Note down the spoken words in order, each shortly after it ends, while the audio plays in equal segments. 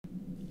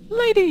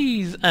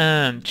Ladies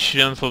and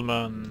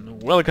gentlemen,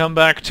 welcome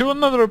back to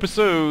another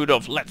episode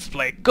of Let's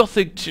Play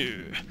Gothic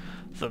 2,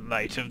 The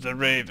Night of the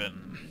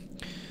Raven.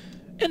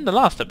 In the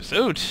last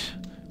episode,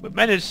 we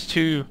managed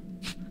to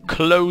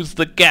close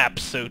the gap,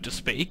 so to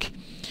speak,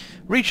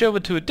 reach over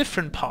to a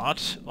different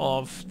part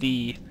of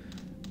the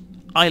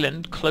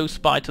island close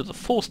by to the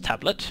Force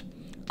Tablet,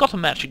 got a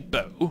magic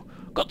bow,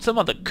 got some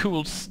other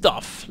cool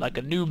stuff, like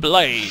a new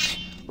blade,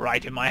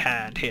 right in my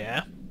hand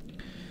here.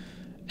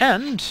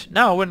 And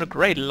now we're in a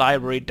great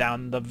library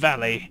down the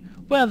valley,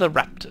 where the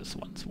raptors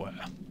once were.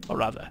 Or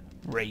rather,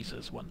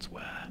 razors once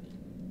were.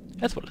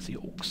 As well as the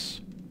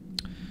orcs.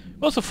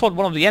 We also fought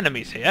one of the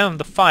enemies here,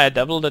 the fire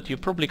devil that you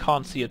probably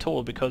can't see at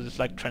all because it's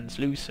like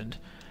translucent.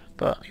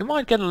 But you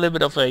might get a little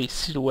bit of a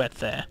silhouette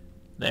there.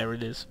 There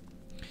it is.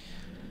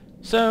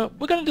 So,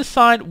 we're going to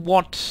decide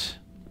what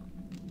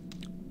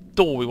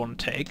door we want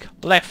to take,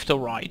 left or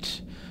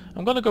right.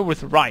 I'm going to go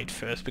with right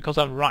first because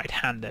I'm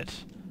right-handed.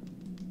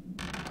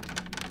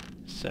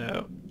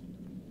 So,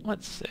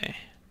 let's see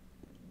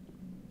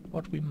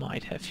what we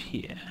might have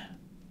here.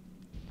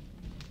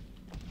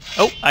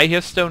 Oh, I hear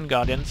stone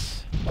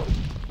guardians.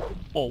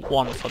 Or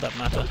one, for that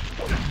matter.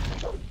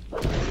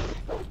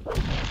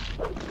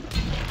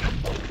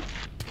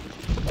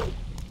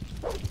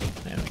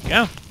 There we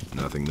go.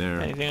 Nothing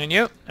there. Anything on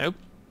you? Nope.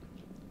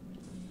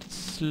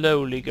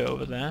 Slowly go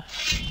over there.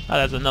 Ah,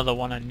 there's another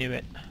one. I knew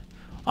it.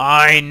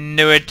 I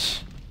knew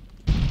it!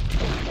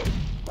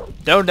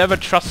 Don't ever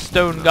trust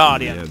stone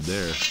guardians.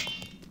 There.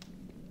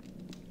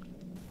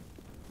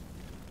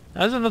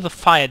 There's another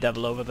fire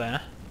devil over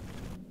there.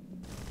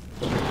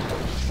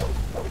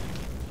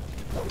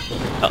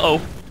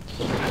 Uh-oh.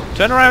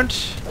 Turn around.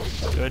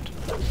 Good.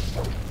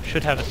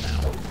 Should have it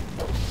now.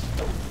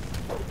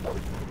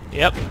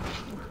 Yep.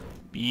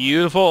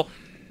 Beautiful.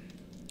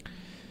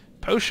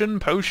 Potion,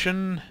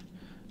 potion.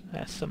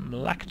 There's some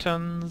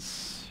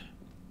lactons.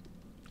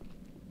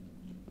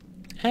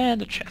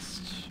 And a chest.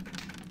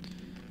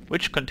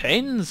 Which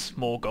contains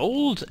more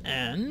gold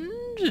and...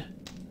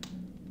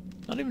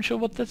 not even sure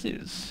what this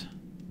is.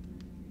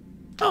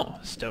 Oh,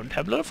 a stone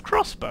tablet of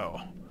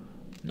crossbow.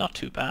 Not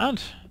too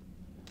bad.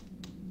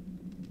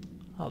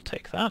 I'll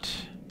take that.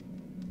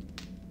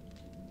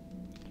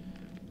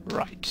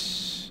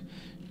 Right.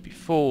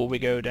 Before we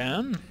go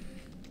down,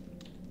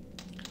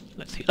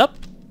 let's heal up.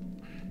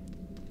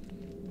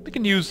 We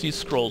can use these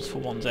scrolls for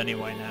once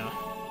anyway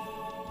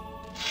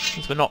now,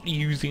 since we're not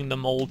using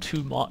them all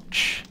too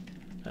much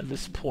at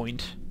this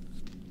point.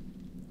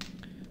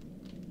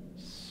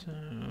 So...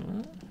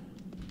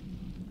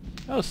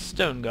 oh,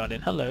 stone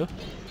guardian, hello.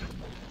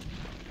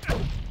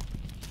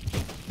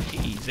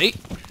 Easy.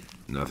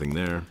 Nothing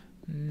there.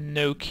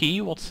 No key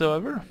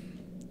whatsoever.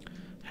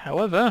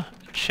 However,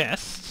 a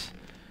chest,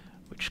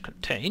 which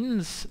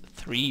contains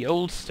 3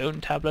 old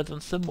stone tablets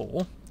and some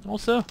more.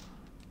 Also,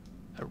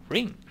 a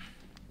ring.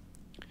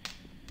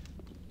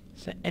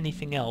 Is there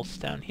anything else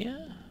down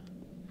here?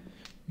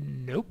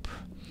 Nope.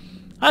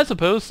 I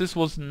suppose this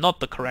was not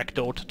the correct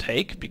door to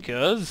take,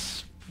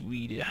 because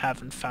we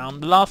haven't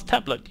found the last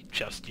tablet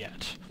just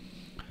yet.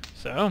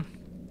 So,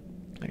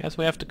 I guess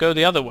we have to go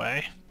the other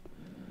way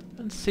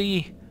and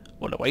see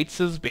what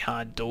awaits us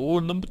behind door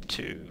number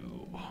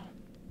 2.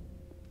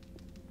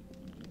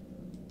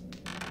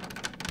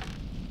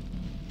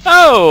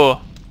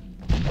 Oh!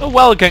 A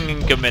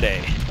welcoming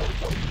committee.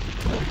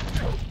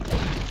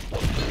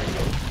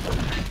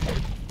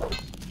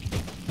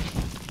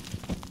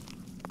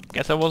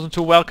 Guess I wasn't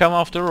too welcome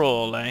after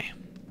all, eh?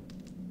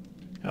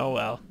 Oh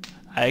well,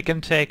 I can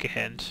take a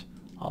hint.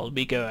 I'll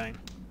be going.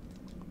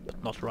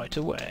 But not right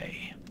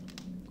away.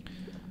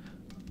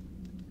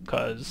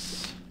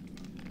 'Cause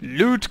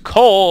loot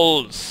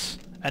calls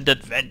and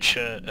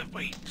adventure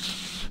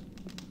awaits.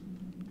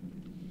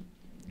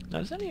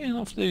 Now, does any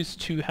of those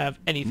two have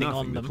anything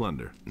on them? Nothing to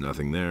plunder.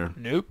 Nothing there.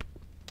 Nope.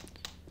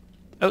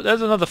 Oh,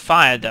 there's another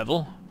fire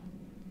devil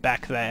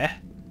back there.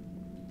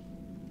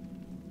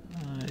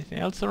 Anything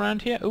else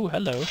around here? Oh,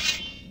 hello.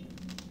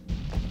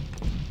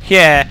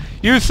 Yeah,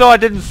 you saw I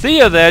didn't see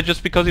her there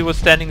just because he was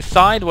standing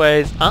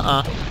sideways.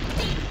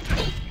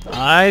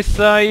 I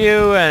saw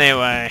you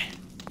anyway.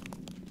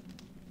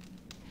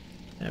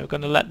 Now we're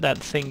gonna let that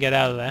thing get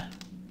out of there.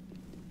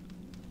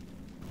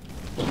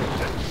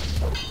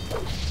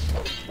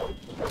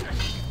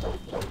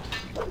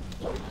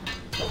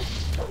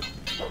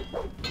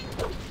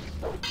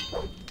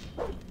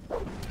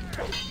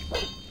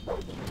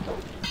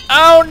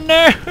 Oh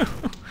no!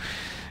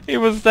 He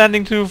was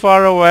standing too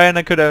far away and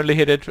I could only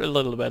hit it a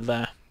little bit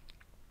there.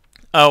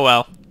 Oh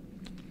well.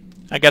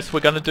 I guess we're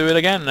gonna do it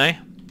again, eh?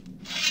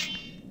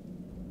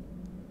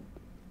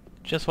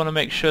 Just want to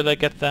make sure they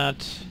get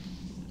that...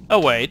 oh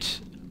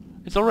wait.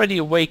 It's already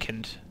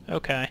awakened.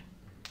 Okay.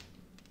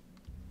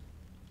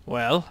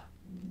 Well.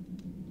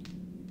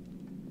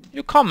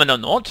 You coming or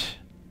not?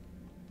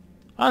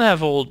 I'll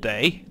have all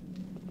day.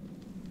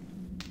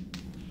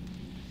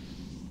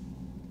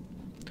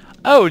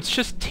 Oh, it's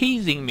just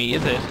teasing me,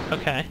 is it?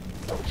 Okay.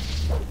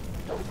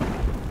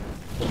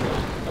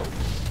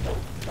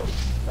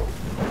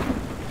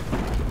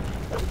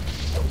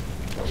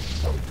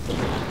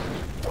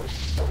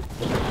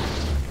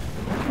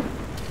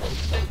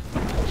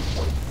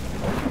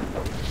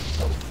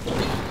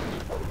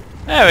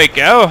 There we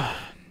go.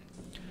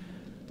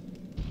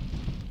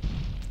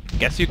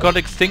 Guess you got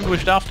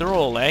extinguished after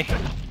all, eh?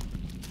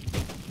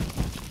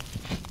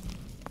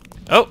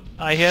 Oh,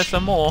 I hear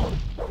some more.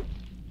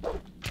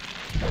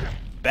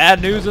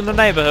 Bad news in the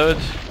neighborhood.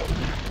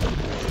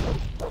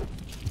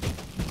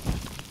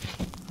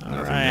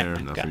 Alright,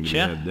 Nothing to be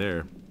gotcha. had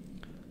there.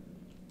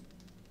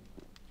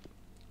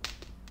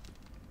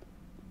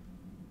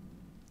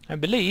 I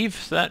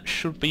believe that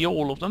should be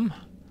all of them.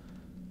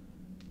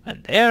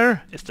 And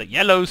there is the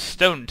yellow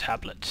stone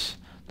tablet.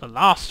 The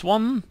last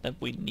one that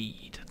we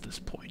need at this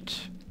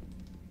point.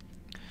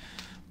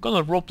 I'm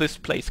gonna rob this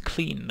place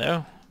clean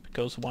though,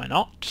 because why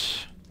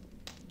not?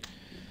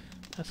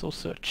 There's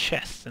also a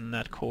chest in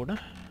that corner,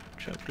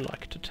 which I would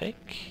like to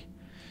take.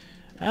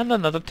 And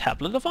another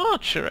tablet of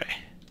archery.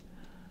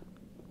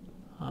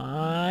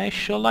 I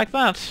sure like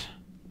that.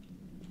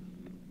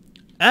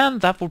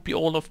 And that would be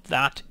all of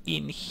that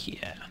in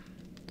here.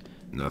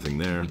 Nothing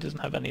there. He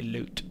doesn't have any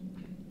loot.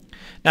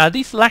 Now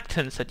these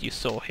lactans that you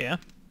saw here,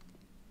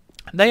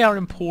 they are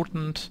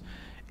important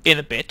in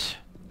a bit.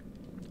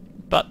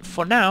 But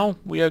for now,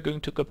 we are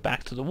going to go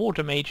back to the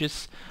water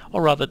mages,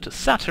 or rather to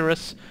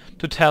Satyrus,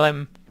 to tell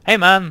him, hey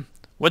man,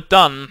 we're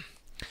done.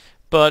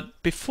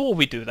 But before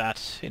we do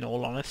that, in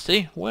all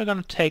honesty, we're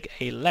going to take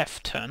a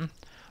left turn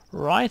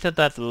right at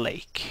that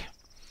lake.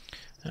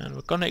 And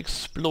we're going to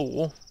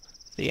explore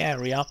the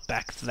area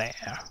back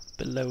there,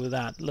 below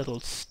that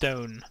little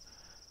stone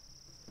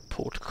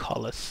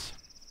portcullis.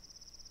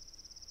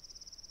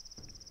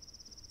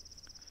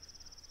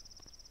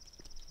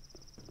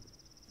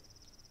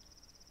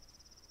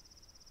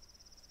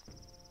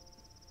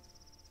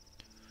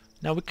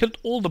 Now we killed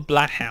all the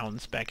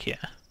bloodhounds back here,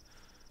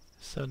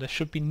 so there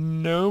should be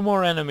no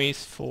more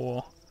enemies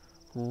for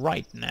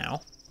right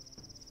now.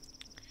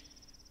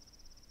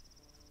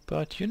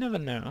 But you never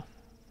know.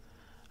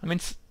 I mean,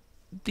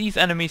 these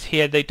enemies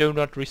here, they do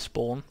not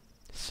respawn,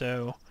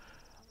 so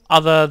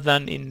other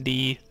than in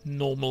the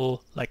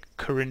normal, like,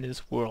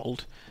 Corinna's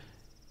world,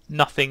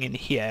 nothing in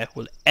here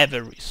will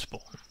ever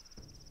respawn.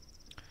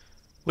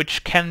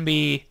 Which can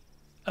be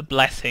a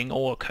blessing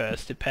or a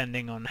curse,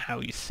 depending on how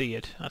you see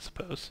it, I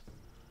suppose.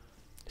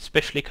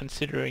 Especially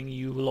considering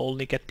you will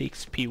only get the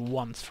XP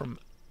once from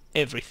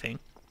everything.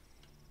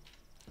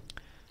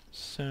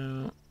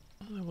 So,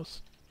 there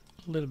was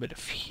a little bit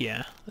of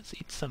here. Let's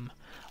eat some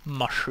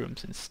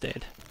mushrooms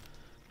instead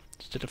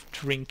of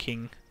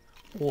drinking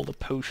all the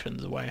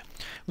potions away.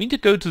 We need to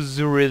go to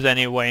Zuriz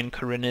anyway in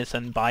Corinnis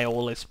and buy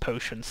all his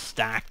potion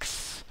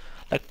stacks.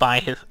 Like, buy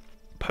his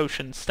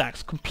potion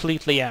stacks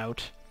completely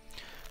out.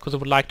 Because I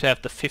would like to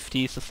have the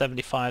 50s, the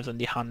 75s and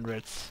the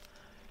 100s.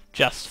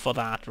 Just for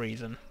that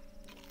reason.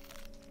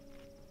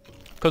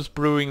 Because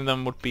brewing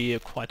them would be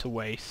quite a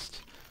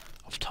waste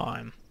of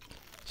time.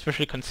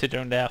 Especially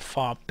considering there are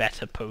far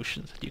better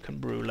potions that you can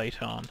brew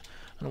later on.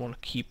 And I want to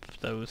keep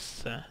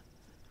those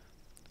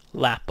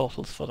lap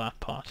bottles for that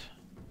part.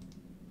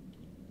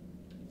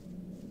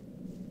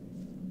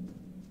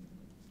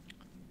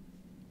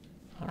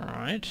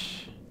 Alright.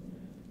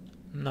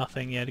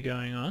 Nothing yet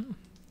going on.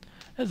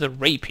 There's a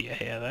rapier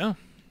here though.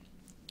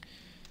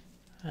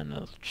 And a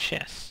little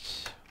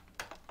chest.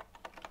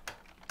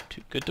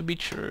 Too good to be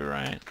true,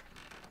 right?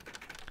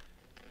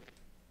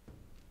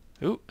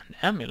 Ooh, an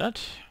amulet.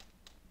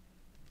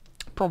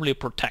 Probably a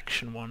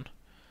protection one,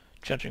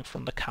 judging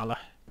from the colour.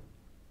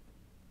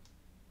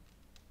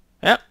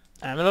 Yep,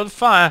 amulet of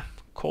fire.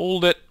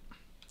 Called it.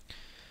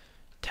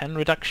 10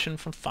 reduction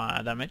from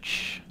fire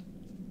damage.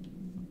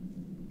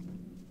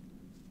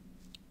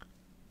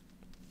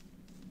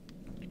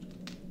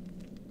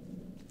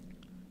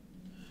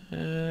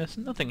 There's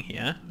nothing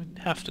here.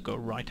 We have to go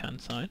right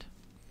hand side.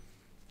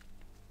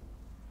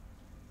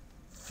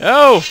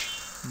 Oh!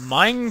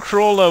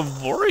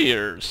 Minecrawler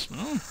warriors!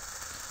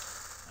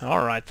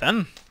 Alright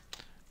then.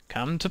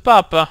 Come to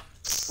Papa.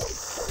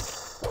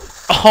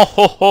 Oh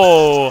ho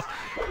ho!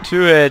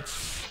 2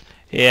 hits.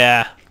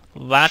 Yeah,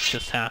 that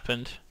just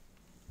happened.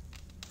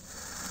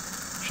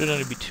 Should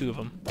only be 2 of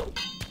them.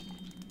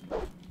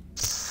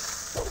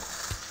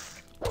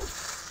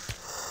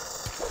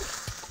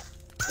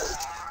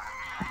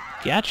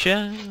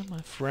 Gotcha,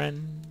 my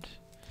friend.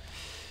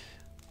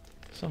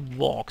 Some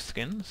walk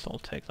skins, I'll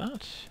take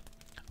that.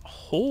 A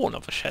horn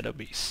of a shadow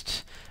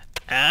beast.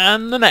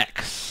 And an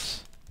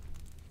axe.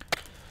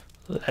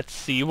 Let's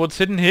see what's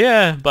hidden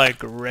here by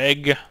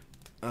Greg.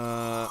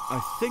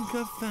 I think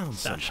I've found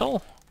something.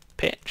 Satchel,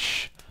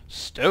 pitch,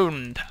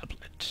 stone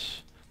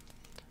tablet.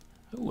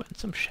 Oh, and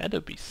some shadow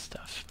beast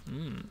stuff.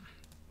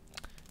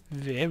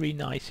 Very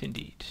nice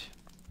indeed.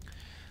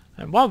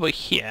 And while we're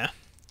here,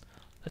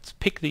 let's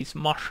pick these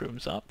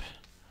mushrooms up.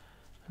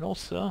 And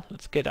also,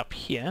 let's get up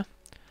here,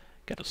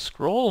 get a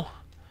scroll,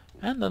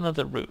 and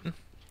another rune,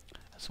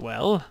 as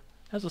well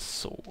as a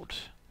sword.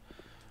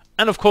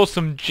 And of course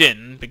some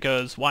gin,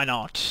 because why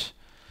not?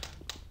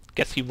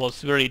 Guess he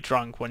was very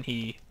drunk when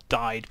he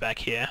died back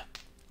here.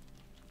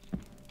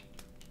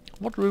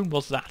 What rune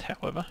was that,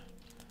 however?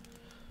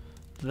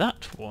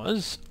 That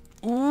was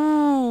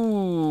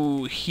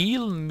Ooh,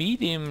 heal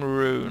medium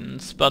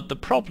runes. But the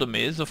problem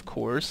is, of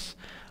course,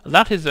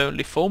 that is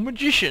only for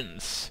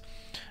magicians.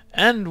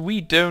 And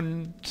we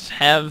don't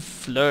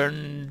have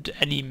learned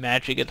any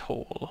magic at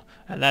all.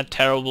 And that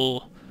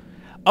terrible...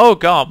 Oh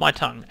god, my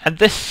tongue. And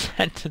this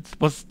sentence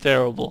was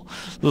terrible.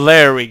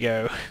 There we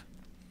go.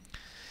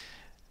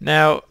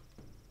 Now,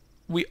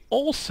 we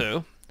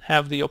also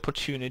have the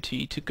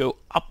opportunity to go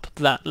up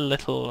that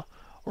little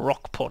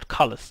rock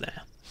portcullis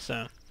there.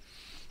 So,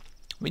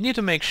 we need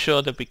to make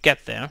sure that we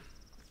get there.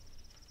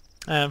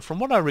 And from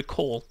what I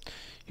recall,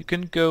 you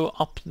can go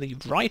up the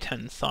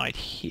right-hand side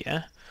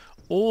here,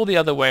 or the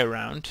other way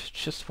around,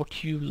 just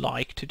what you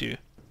like to do.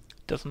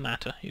 Doesn't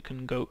matter, you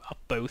can go up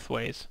both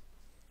ways.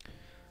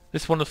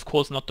 This one, of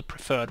course, not the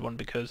preferred one,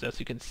 because as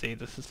you can see,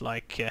 this is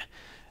like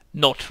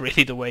not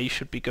really the way you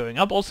should be going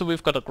up. Also,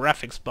 we've got a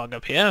graphics bug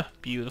up here.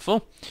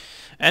 Beautiful.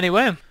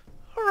 Anyway,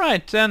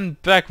 alright, and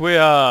back we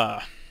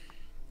are.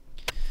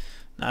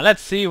 Now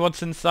let's see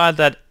what's inside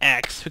that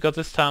axe, because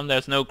this time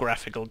there's no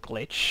graphical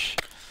glitch.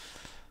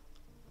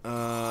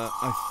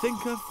 I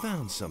think I've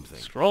found something.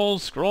 Scroll,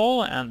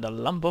 scroll, and a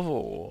lump of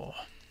ore.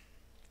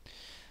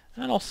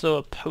 And also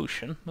a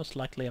potion, most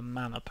likely a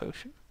mana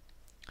potion.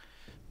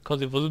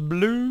 Because it was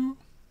blue.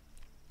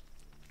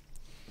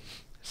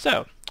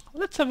 So,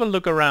 let's have a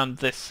look around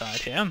this side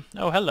here.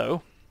 Oh,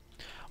 hello.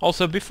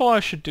 Also, before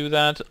I should do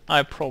that,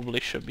 I probably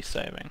should be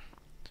saving.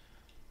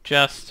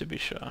 Just to be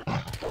sure.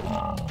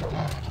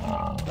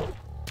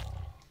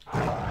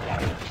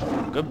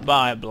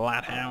 Goodbye,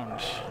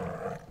 Bloodhound.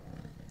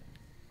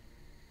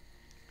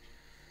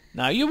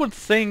 Now you would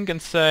think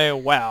and say,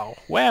 wow,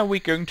 where are we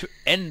going to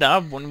end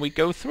up when we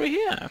go through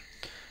here?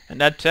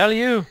 And I tell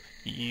you,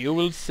 you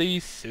will see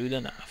soon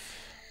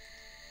enough.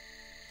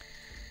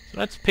 So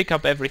let's pick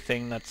up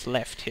everything that's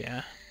left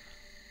here.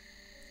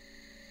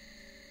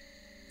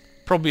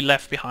 Probably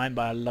left behind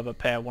by a lover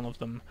pair, one of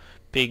them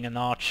being an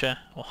archer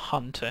or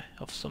hunter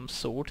of some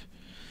sort.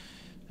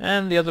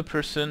 And the other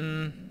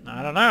person,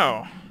 I don't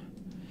know.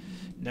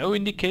 No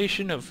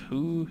indication of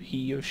who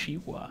he or she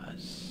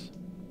was.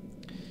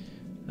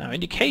 Now,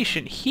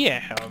 indication here,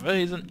 however,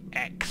 is an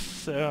X,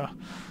 so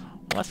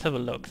let's have a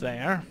look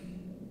there.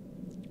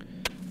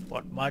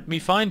 What might we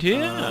find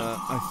here?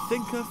 I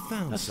think I've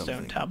found a something.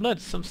 stone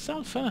tablet, some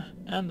sulfur,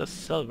 and a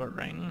silver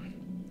ring.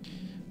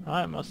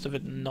 Right, most of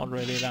it not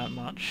really that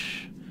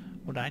much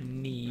what I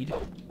need.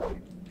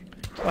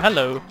 Oh,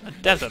 hello, a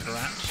desert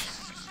rat.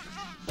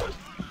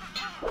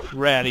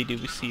 Rarely do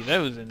we see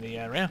those in the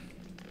area.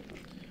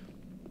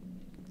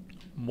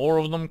 More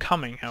of them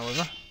coming,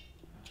 however.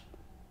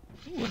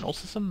 Ooh, and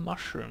also some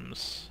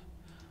mushrooms.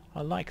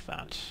 I like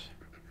that.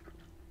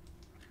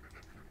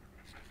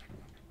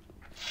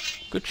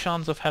 Good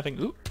chance of having...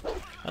 Ooh,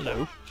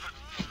 hello.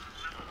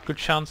 Good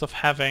chance of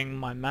having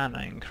my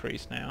mana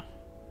increase now.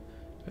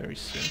 Very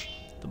soon.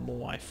 The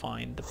more I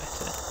find, the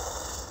better.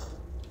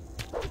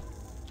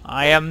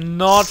 I am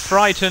not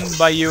frightened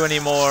by you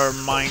anymore,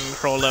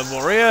 Minecrawler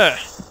warrior.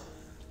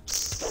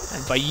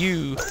 And by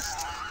you,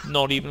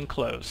 not even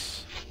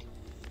close.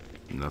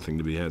 Nothing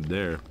to be had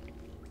there.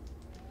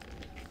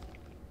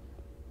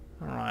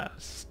 Alright,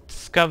 let's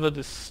discover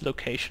this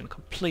location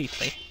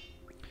completely.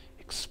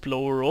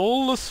 Explore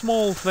all the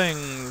small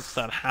things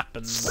that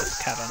happen in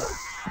this cavern.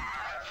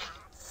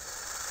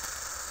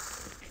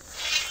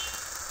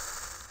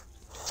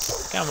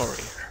 Come over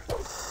here.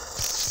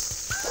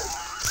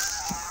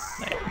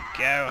 There we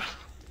go.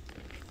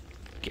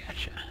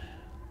 Gotcha.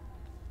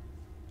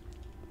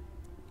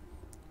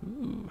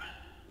 Ooh.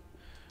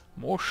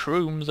 More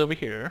shrooms over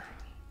here.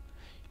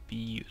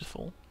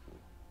 Beautiful.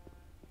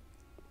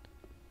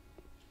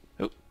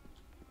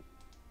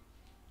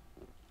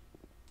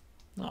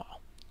 Oh,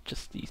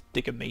 just these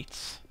digger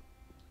mates.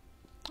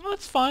 Oh,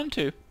 that's fine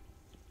too.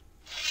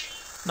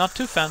 Not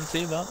too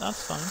fancy, but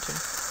that's fine too.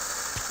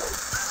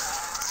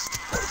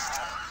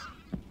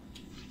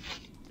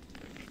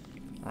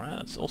 Alright,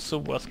 that's also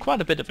worth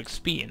quite a bit of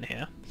XP in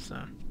here, so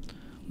I'm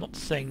not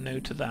saying no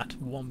to that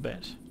one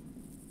bit.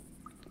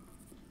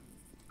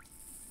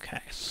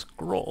 Okay,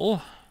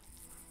 scroll.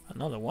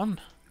 Another one.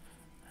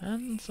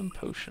 And some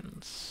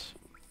potions.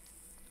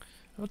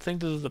 I would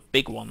think this is a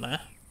big one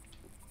there.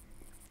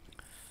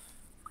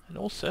 And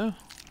also,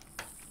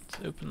 let's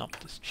open up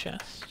this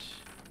chest.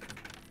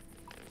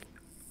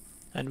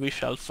 And we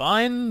shall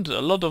find a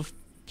lot of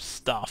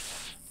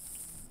stuff.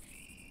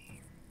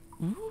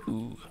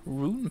 Ooh,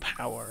 rune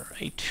power.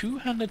 A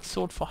two-handed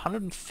sword for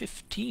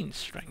 115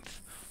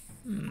 strength.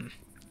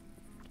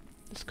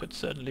 This could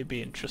certainly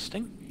be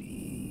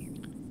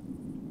interesting.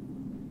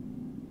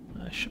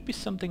 There should be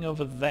something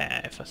over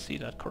there, if I see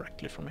that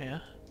correctly from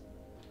here.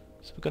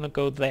 So we're gonna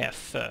go there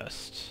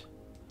first.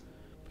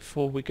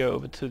 Before we go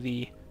over to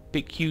the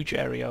big huge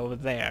area over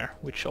there,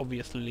 which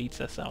obviously leads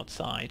us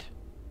outside.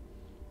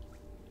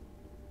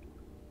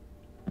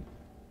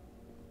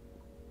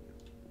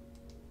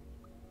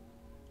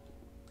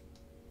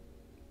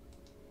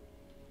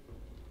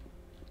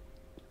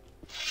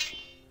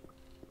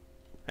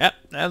 Yep,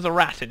 there's a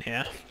rat in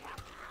here.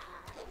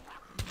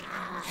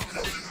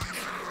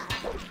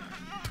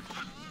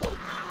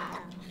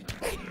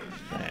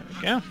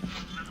 go.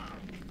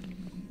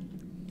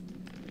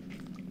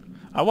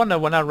 I wonder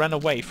when I ran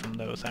away from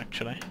those,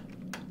 actually.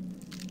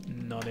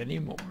 Not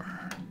anymore.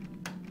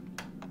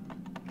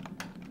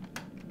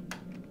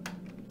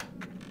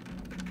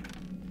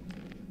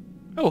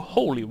 Oh,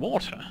 holy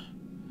water.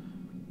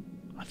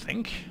 I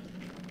think.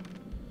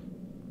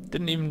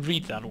 Didn't even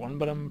read that one,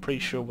 but I'm pretty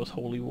sure it was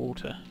holy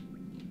water.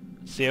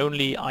 It's the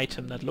only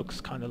item that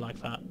looks kind of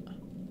like that.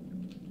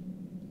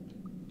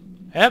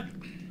 Yep,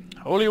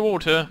 holy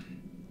water.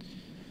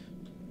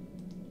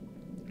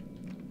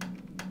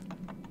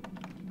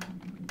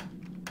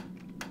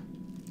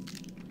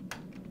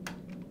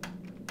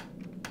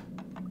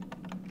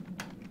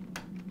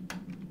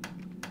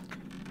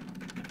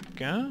 There we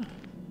go.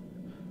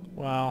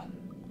 Well,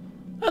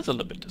 that's a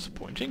little bit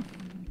disappointing.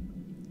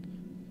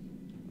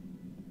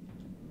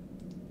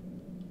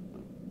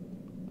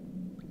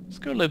 Let's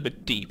go a little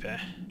bit deeper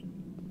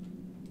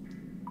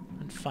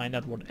and find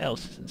out what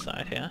else is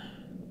inside here.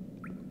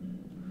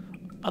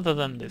 Other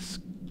than this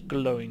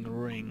glowing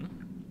ring.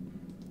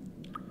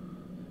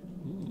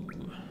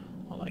 Ooh,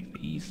 I like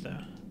these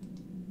though.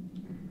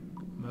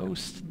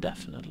 Most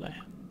definitely.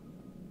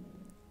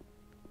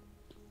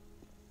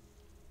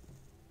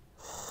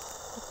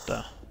 What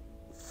the?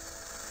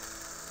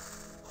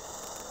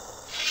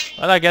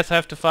 Well, I guess I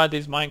have to fight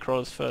these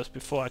minecrawlers first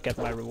before I get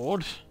my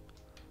reward.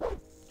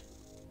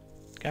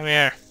 Come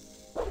here.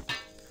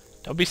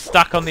 Don't be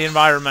stuck on the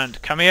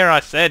environment. Come here, I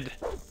said.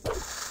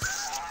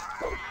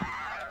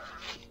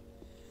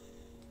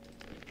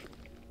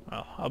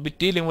 Well, I'll be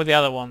dealing with the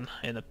other one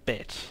in a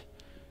bit.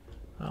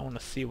 I want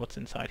to see what's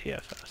inside here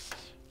first.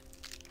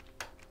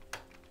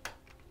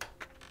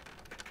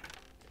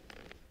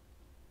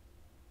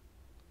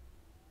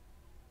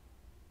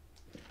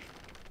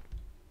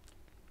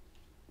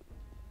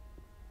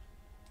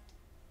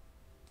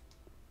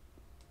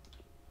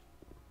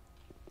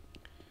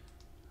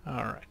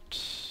 Alright.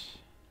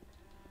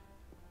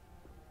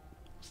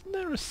 Isn't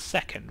there a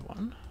second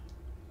one?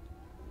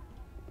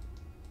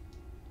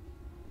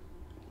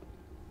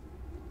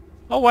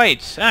 Oh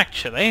wait,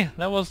 actually,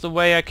 that was the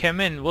way I came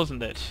in,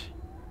 wasn't it?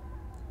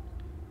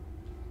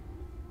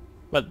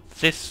 But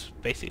this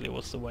basically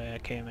was the way I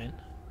came in.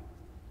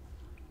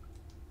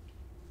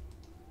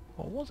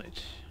 Or was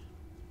it?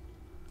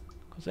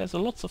 Because there's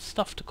lots of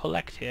stuff to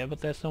collect here,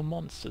 but there's no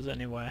monsters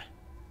anywhere.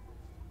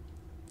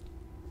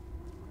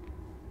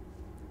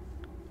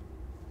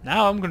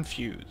 Now I'm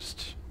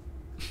confused.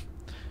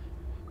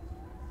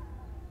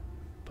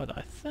 But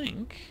I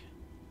think...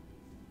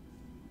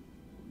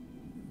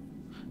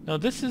 No,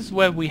 this is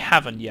where we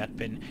haven't yet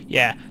been.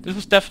 Yeah, this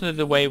was definitely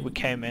the way we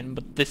came in,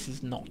 but this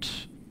is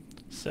not.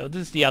 So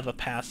this is the other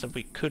path that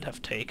we could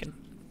have taken.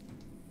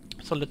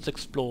 So let's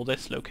explore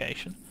this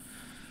location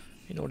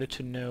in order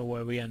to know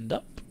where we end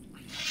up.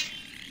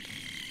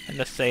 And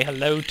let's say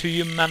hello to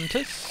you,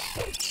 Mantis.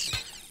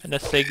 And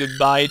let's say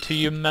goodbye to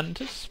you,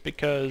 Mantis,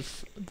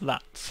 because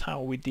that's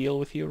how we deal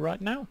with you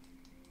right now.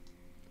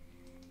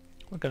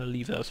 We're gonna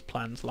leave those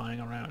plans lying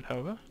around,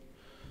 however,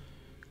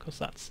 because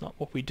that's not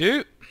what we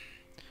do.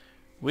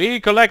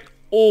 We collect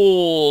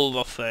all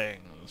the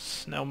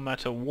things, no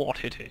matter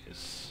what it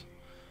is.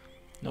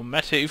 No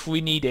matter if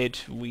we need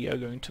it, we are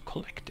going to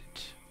collect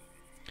it.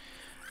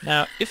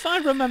 Now, if I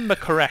remember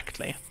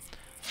correctly,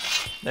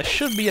 there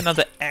should be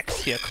another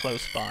X here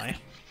close by.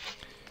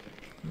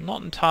 I'm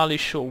not entirely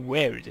sure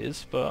where it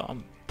is, but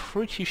I'm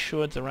pretty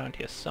sure it's around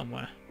here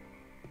somewhere.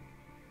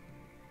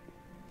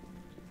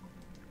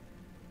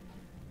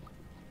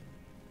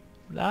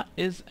 That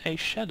is a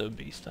shadow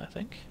beast, I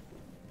think.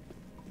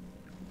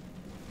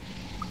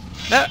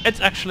 No, it's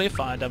actually a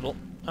fire devil.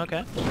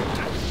 Okay.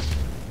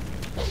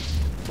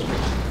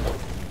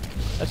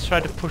 Let's try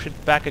to push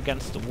it back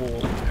against the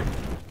wall.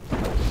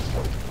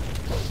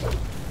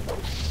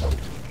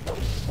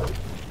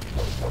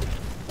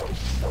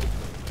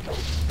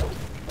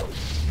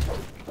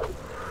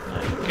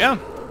 There we go.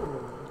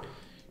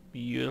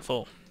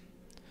 Beautiful.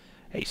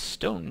 A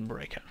stone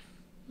breaker.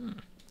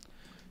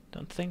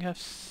 Don't think I've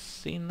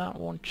seen that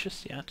one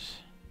just yet.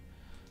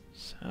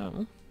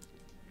 So...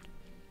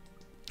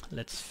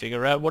 let's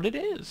figure out what it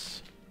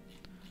is.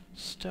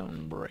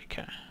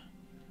 Stonebreaker.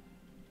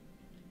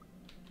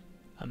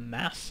 A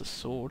master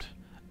sword.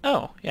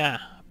 Oh, yeah,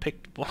 I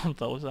picked one of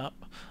those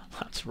up.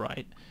 That's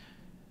right.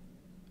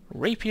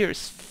 Rapier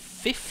is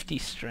 50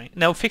 strength.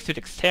 No, 50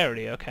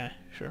 dexterity. Okay,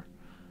 sure.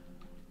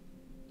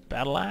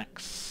 Battle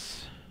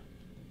axe.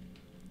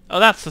 Oh,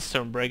 that's the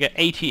Stonebreaker.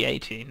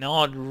 80-80.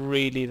 Not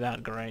really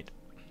that great.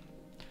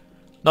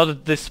 Not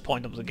at this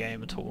point of the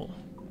game at all.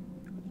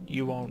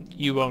 You won't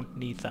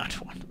need that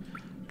one.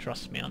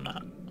 Trust me on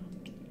that.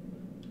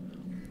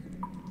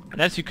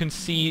 And as you can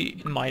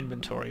see in my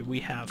inventory, we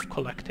have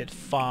collected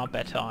far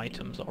better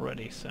items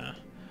already, so I'm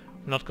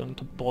not going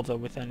to bother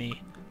with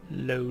any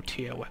low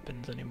tier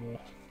weapons anymore.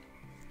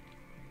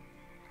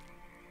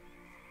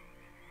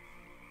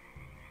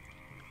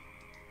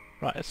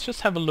 Right, let's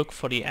just have a look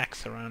for the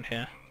axe around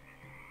here.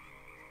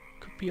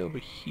 Could be over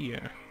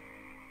here.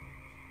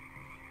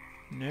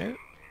 No.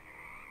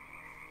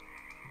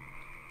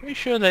 Pretty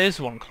sure there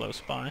is one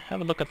close by. Have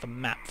a look at the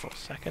map for a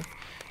second.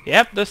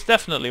 Yep, there's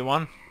definitely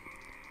one.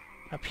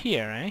 Up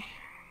here, eh?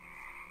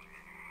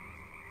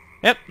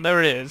 Yep,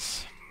 there it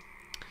is.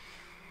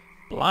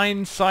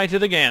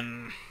 Blindsided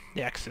again.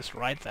 The axe is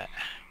right there.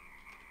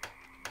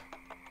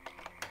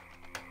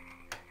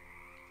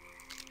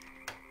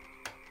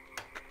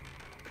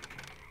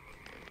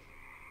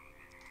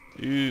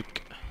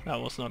 Ook. That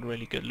was not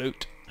really good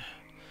loot.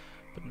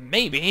 But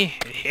maybe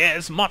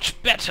here's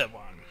much better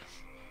one.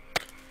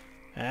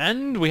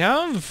 And we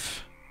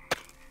have...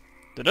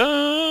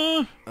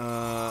 Ta-da!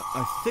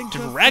 I think I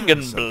found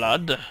Dragon something.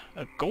 blood,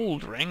 a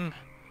gold ring,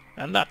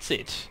 and that's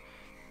it.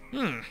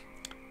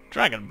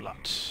 Dragon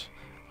blood.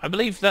 I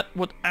believe that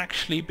would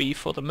actually be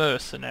for the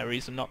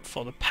mercenaries and not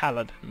for the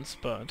paladins,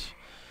 but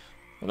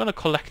we're gonna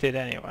collect it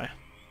anyway.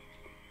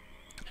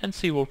 And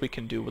see what we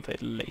can do with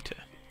it later.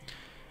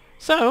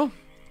 So,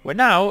 we're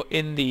now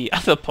in the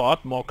other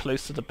part, more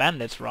close to the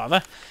bandits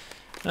rather.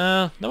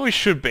 Than we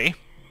should be.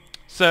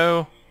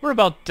 So, we're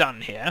about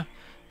done here.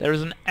 There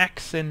is an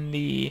axe in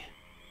the...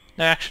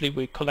 No, actually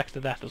we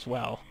collected that as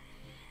well.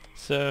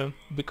 So,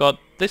 we got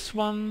this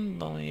one.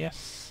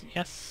 Yes,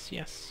 yes,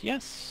 yes,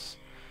 yes.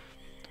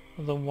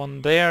 The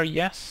one there,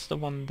 yes. The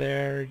one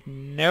there,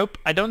 nope.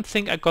 I don't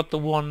think I got the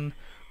one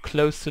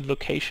close to the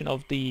location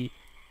of the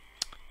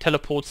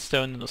teleport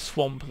stone in the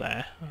swamp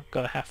there. I'm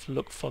gonna have to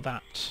look for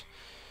that.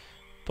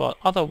 But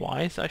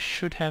otherwise, I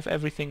should have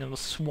everything in the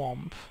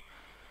swamp.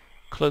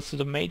 Close to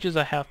the mages,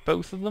 I have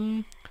both of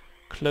them.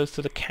 Close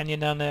to the canyon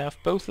down there, I have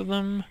both of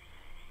them.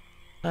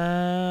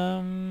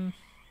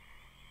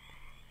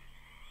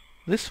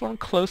 This one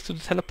close to the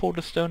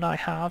teleporter stone I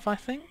have, I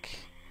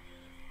think.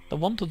 The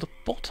one to the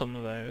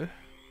bottom, though.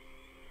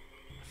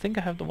 I think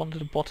I have the one to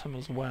the bottom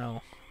as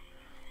well.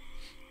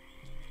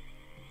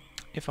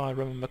 If I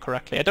remember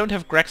correctly. I don't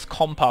have Greg's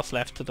compass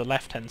left to the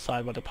left-hand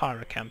side where the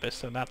pirate camp is,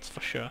 so that's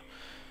for sure.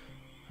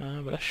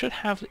 But I should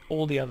have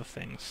all the other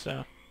things,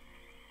 so...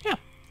 Yeah,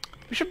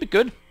 we should be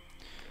good.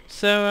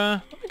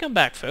 So, let me come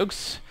back,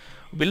 folks.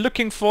 We'll be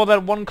looking for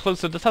that one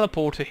close to the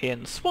teleporter here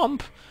in the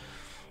swamp.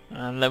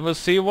 And then we'll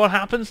see what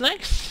happens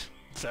next.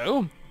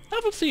 So,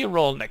 I will see you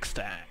all next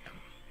time.